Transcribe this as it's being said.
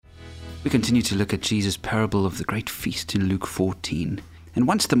We continue to look at Jesus' parable of the great feast in Luke 14. And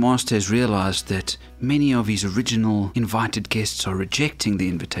once the master has realized that many of his original invited guests are rejecting the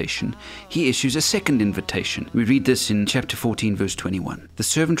invitation, he issues a second invitation. We read this in chapter 14, verse 21. The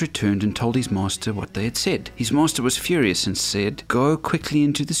servant returned and told his master what they had said. His master was furious and said, "Go quickly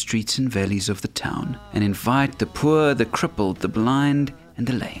into the streets and valleys of the town and invite the poor, the crippled, the blind, and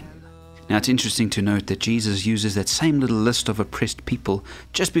the lame." Now it's interesting to note that Jesus uses that same little list of oppressed people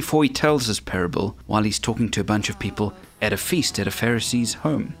just before he tells this parable while he's talking to a bunch of people at a feast at a Pharisee's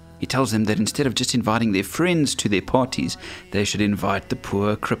home. He tells them that instead of just inviting their friends to their parties, they should invite the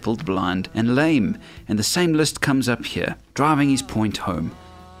poor, crippled, blind, and lame. And the same list comes up here, driving his point home.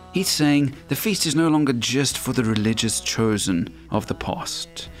 He's saying the feast is no longer just for the religious chosen of the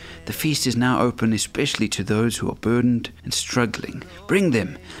past. The feast is now open especially to those who are burdened and struggling. Bring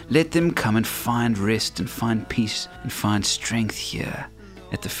them. Let them come and find rest and find peace and find strength here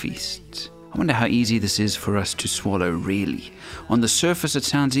at the feast. I wonder how easy this is for us to swallow, really. On the surface, it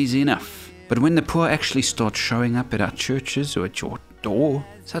sounds easy enough. But when the poor actually start showing up at our churches or at your door,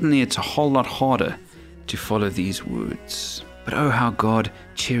 suddenly it's a whole lot harder to follow these words. But oh, how God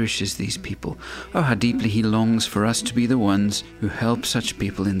cherishes these people. Oh, how deeply He longs for us to be the ones who help such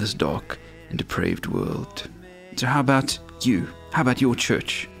people in this dark and depraved world. So how about you? How about your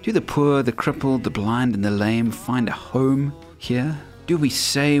church? Do the poor, the crippled, the blind, and the lame find a home here? Do we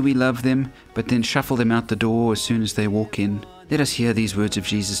say we love them, but then shuffle them out the door as soon as they walk in? Let us hear these words of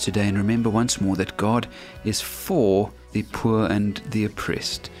Jesus today and remember once more that God is for the poor and the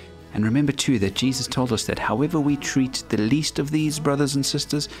oppressed. And remember too that Jesus told us that however we treat the least of these brothers and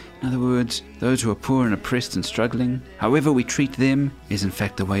sisters, in other words, those who are poor and oppressed and struggling, however we treat them is in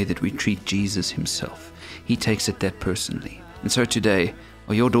fact the way that we treat Jesus Himself. He takes it that personally. And so today,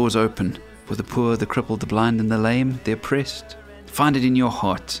 are your doors open for the poor, the crippled, the blind, and the lame, the oppressed? Find it in your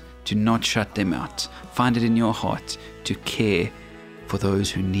heart to not shut them out. Find it in your heart to care for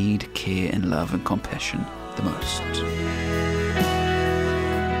those who need care and love and compassion the most.